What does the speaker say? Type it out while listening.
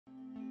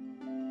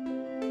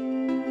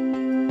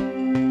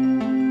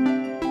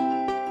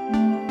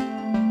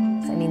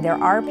mean,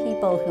 there are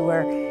people who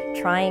are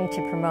trying to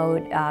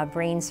promote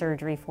brain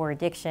surgery for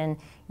addiction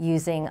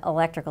using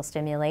electrical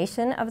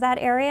stimulation of that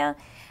area,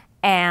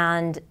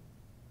 and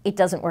it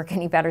doesn't work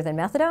any better than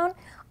methadone.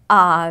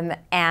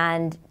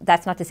 And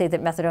that's not to say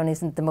that methadone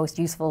isn't the most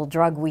useful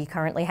drug we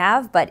currently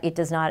have, but it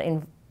does not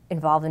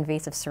involve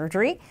invasive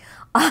surgery.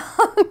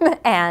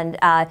 And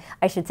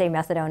I should say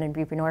methadone and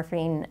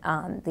buprenorphine,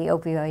 the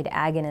opioid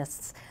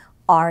agonists,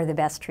 are the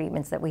best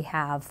treatments that we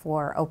have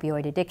for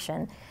opioid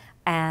addiction.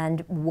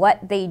 And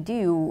what they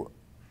do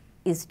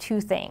is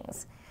two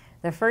things.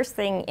 The first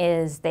thing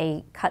is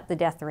they cut the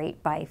death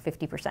rate by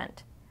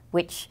 50%,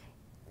 which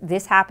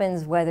this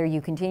happens whether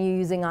you continue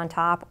using on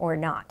top or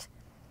not.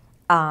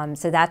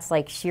 So that's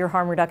like sheer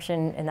harm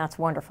reduction, and that's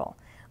wonderful.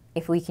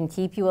 If we can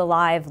keep you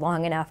alive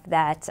long enough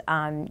that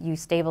you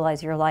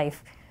stabilize your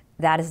life,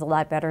 that is a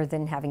lot better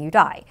than having you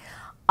die.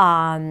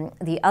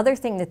 The other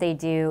thing that they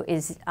do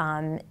is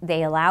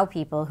they allow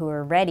people who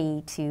are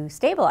ready to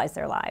stabilize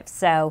their lives.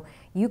 So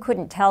you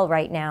couldn't tell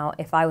right now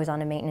if I was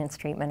on a maintenance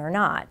treatment or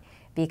not,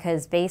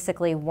 because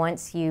basically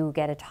once you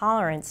get a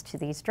tolerance to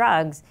these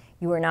drugs,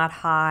 you are not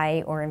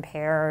high or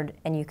impaired,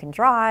 and you can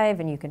drive,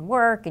 and you can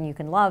work, and you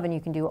can love, and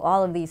you can do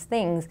all of these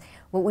things.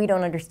 What we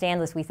don't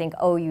understand is we think,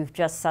 oh, you've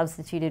just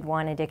substituted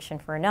one addiction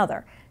for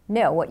another.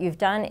 No, what you've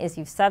done is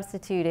you've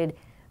substituted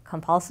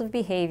compulsive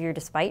behavior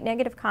despite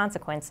negative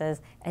consequences,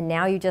 and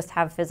now you just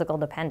have physical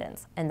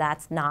dependence, and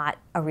that's not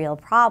a real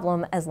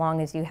problem as long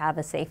as you have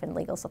a safe and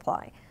legal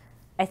supply.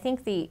 I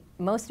think the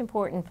most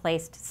important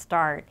place to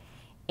start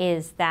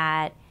is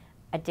that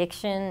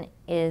addiction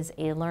is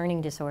a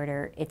learning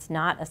disorder. It's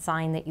not a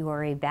sign that you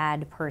are a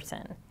bad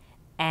person.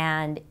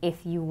 And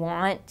if you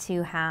want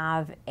to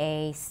have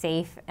a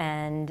safe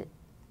and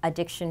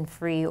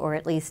addiction-free, or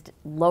at least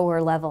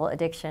lower-level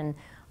addiction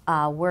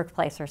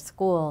workplace or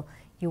school,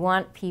 you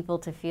want people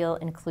to feel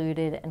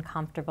included and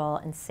comfortable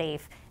and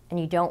safe, and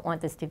you don't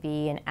want this to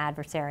be an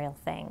adversarial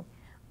thing.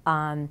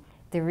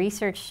 The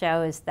research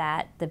shows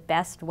that the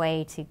best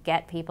way to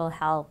get people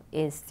help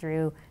is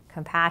through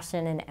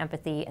compassion and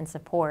empathy and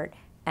support,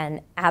 and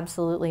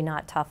absolutely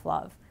not tough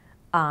love.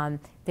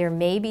 There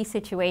may be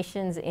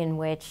situations in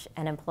which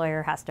an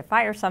employer has to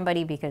fire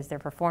somebody because their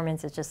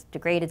performance is just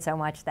degraded so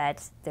much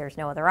that there's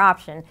no other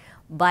option,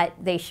 but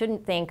they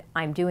shouldn't think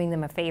I'm doing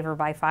them a favor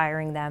by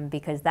firing them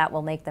because that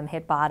will make them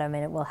hit bottom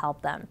and it will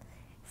help them.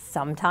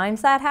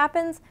 Sometimes that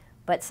happens,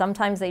 but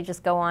sometimes they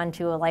just go on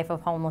to a life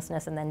of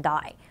homelessness and then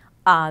die.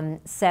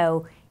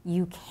 So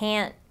you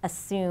can't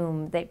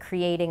assume that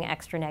creating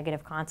extra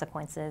negative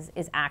consequences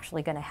is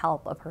actually going to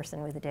help a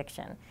person with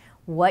addiction.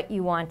 What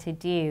you want to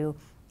do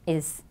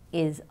is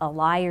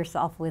ally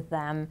yourself with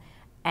them,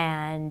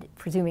 and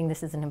presuming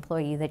this is an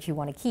employee that you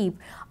want to keep,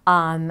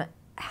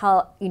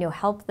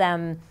 help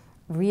them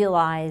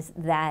realize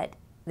that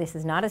this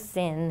is not a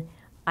sin.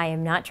 I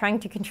am not trying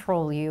to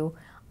control you.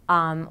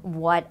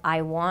 What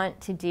I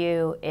want to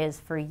do is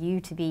for you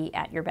to be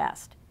at your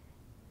best,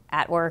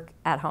 at work,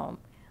 at home.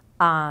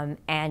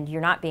 And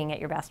you're not being at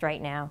your best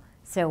right now,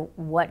 so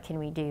what can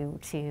we do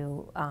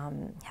to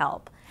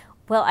help?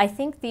 Well, I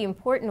think the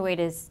important way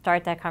to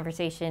start that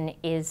conversation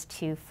is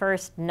to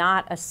first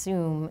not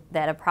assume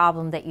that a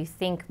problem that you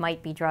think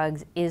might be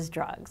drugs is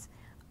drugs.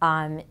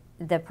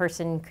 The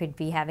person could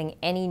be having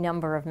any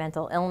number of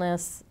mental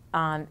illnesses.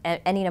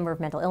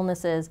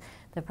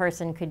 The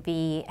person could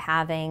be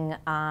having,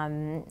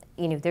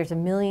 there's a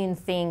million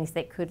things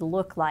that could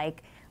look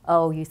like,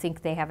 oh, you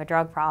think they have a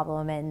drug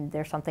problem and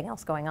there's something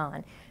else going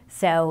on.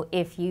 So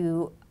if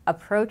you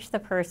approach the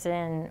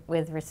person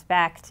with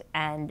respect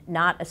and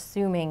not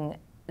assuming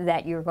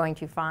that you're going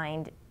to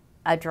find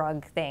a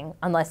drug thing,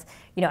 unless,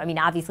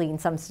 obviously in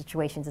some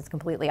situations it's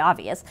completely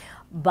obvious,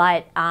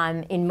 but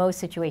in most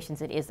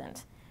situations it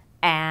isn't.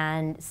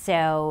 And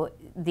so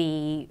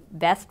the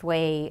best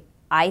way,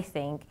 I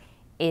think,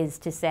 is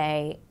to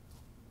say,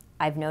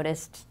 I've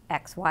noticed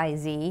X, Y,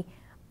 Z.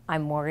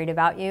 I'm worried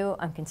about you.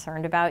 I'm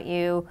concerned about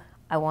you.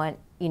 I want,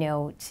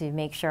 to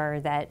make sure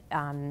that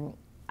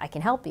I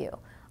can help you.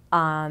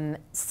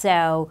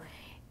 So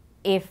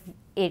if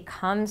it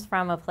comes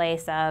from a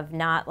place of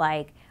not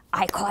like,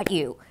 I caught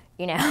you,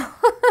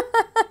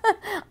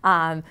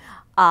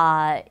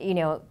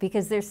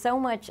 because there's so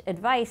much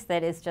advice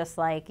that is just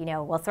like,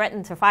 well,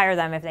 threaten to fire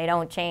them if they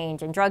don't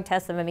change, and drug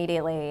test them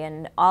immediately,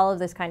 and all of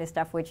this kind of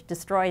stuff, which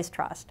destroys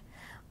trust.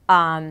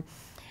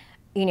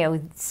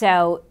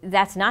 So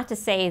that's not to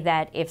say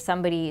that if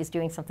somebody is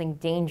doing something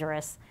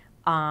dangerous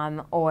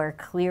or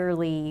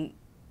clearly,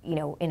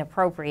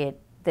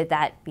 inappropriate,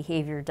 that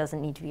behavior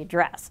doesn't need to be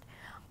addressed.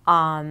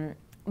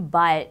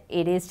 But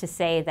it is to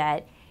say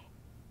that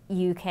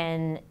you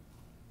can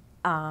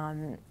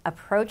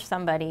approach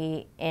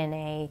somebody in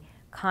a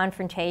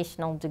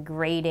confrontational,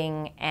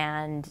 degrading,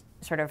 and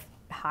sort of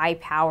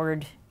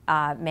high-powered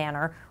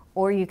manner,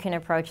 or you can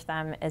approach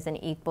them as an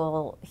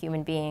equal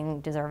human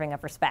being deserving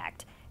of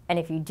respect. And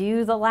if you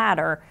do the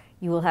latter,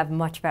 you will have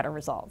much better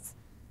results.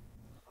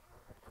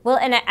 Well,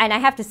 and I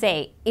have to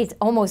say, it's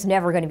almost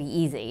never going to be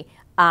easy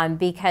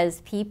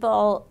because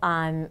people,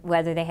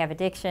 whether they have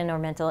addiction or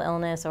mental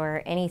illness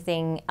or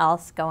anything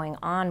else going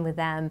on with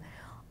them,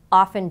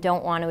 often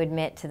don't want to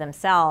admit to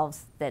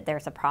themselves that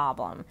there's a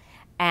problem.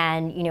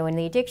 And, you know, in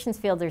the addictions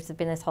field, there's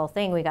been this whole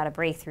thing, we got to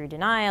break through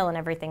denial and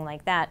everything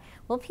like that.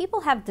 Well, people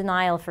have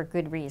denial for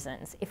good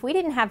reasons. If we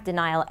didn't have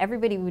denial,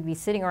 everybody would be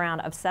sitting around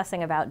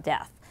obsessing about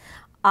death.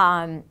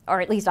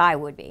 Or at least I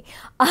would be.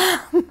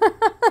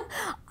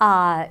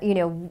 You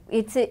know,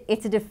 it's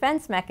a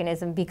defense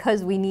mechanism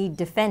because we need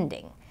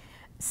defending.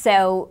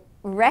 So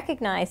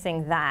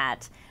recognizing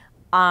that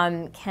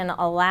can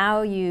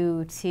allow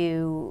you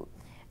to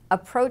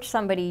approach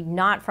somebody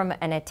not from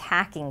an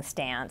attacking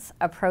stance,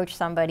 approach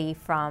somebody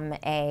from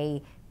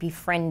a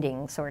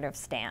befriending sort of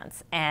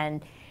stance.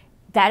 And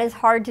that is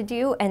hard to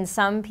do, and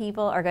some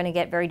people are going to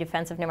get very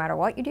defensive no matter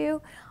what you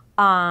do.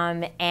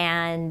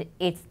 And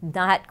it's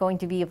not going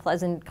to be a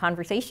pleasant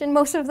conversation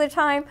most of the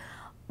time,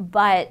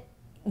 but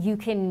you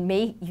can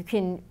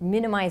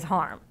minimize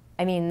harm.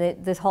 I mean,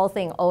 this whole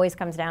thing always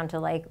comes down to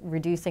like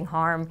reducing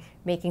harm,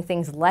 making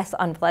things less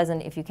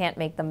unpleasant if you can't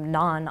make them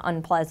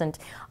non-unpleasant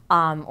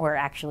or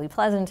actually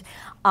pleasant.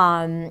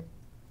 You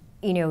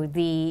know,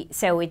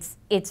 so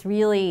it's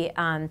really,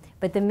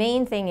 but the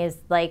main thing is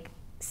like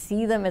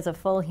see them as a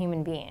full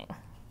human being.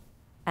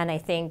 And I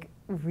think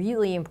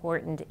really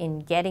important in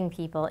getting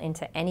people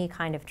into any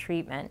kind of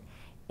treatment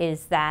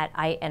is that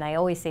I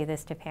always say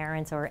this to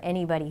parents or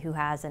anybody who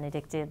has an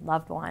addicted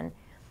loved one,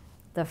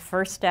 the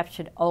first step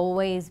should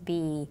always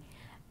be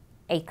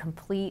a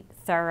complete,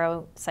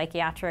 thorough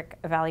psychiatric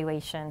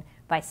evaluation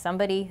by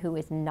somebody who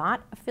is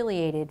not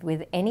affiliated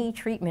with any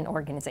treatment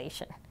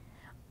organization,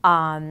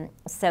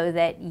 so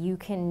that you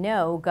can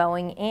know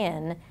going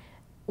in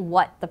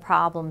what the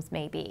problems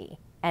may be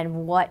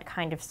and what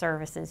kind of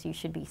services you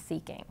should be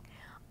seeking.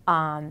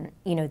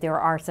 You know, there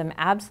are some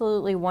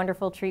absolutely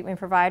wonderful treatment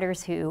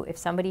providers who, if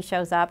somebody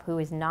shows up who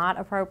is not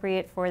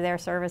appropriate for their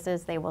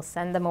services, they will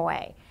send them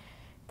away.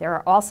 There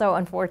are also,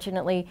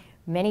 unfortunately,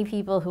 many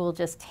people who will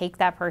just take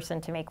that person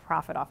to make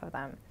profit off of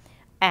them.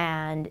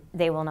 And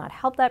they will not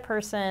help that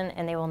person,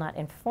 and they will not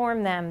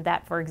inform them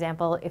that, for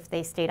example, if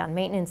they stayed on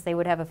maintenance, they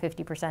would have a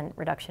 50%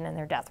 reduction in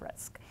their death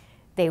risk.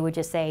 They would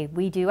just say,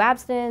 we do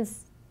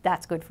abstinence,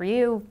 that's good for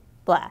you,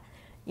 blah.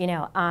 You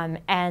know,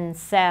 and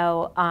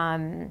so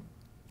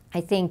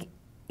I think,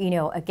 you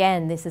know,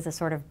 again, this is a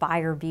sort of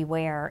buyer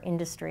beware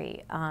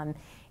industry.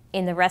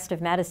 In the rest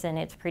of medicine,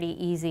 it's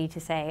pretty easy to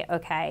say,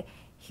 okay,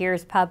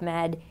 here's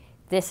PubMed,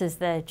 this is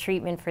the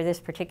treatment for this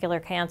particular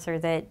cancer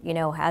that, you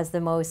know, has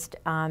the most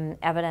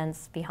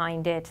evidence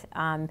behind it,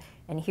 and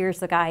here's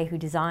the guy who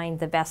designed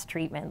the best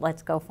treatment,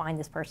 let's go find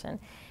this person.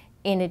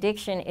 In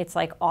addiction, it's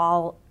like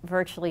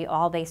virtually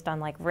all based on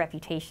like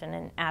reputation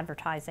and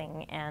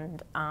advertising,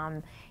 and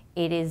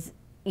it is,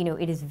 you know,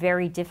 it is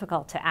very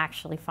difficult to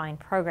actually find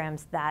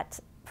programs that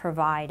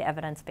provide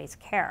evidence-based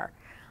care.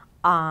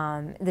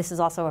 This is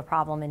also a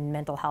problem in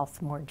mental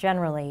health more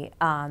generally.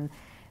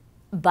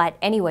 But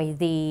anyway,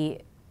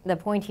 the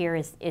point here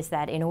is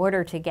that in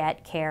order to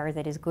get care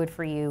that is good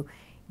for you,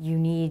 you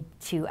need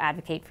to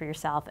advocate for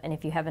yourself. And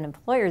if you have an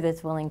employer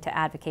that's willing to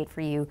advocate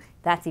for you,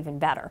 that's even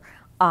better.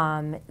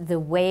 The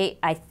way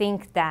I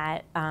think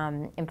that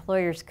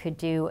employers could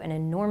do an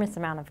enormous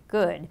amount of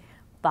good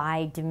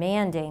by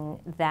demanding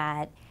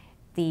that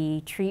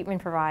the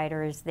treatment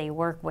providers they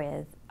work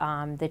with,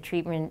 the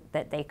treatment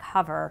that they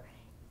cover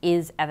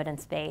is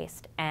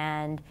evidence-based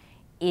and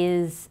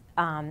is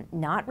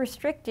not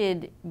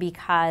restricted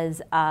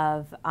because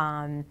of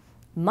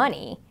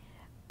money,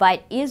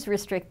 but is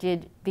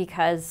restricted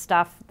because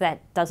stuff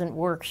that doesn't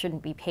work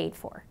shouldn't be paid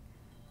for.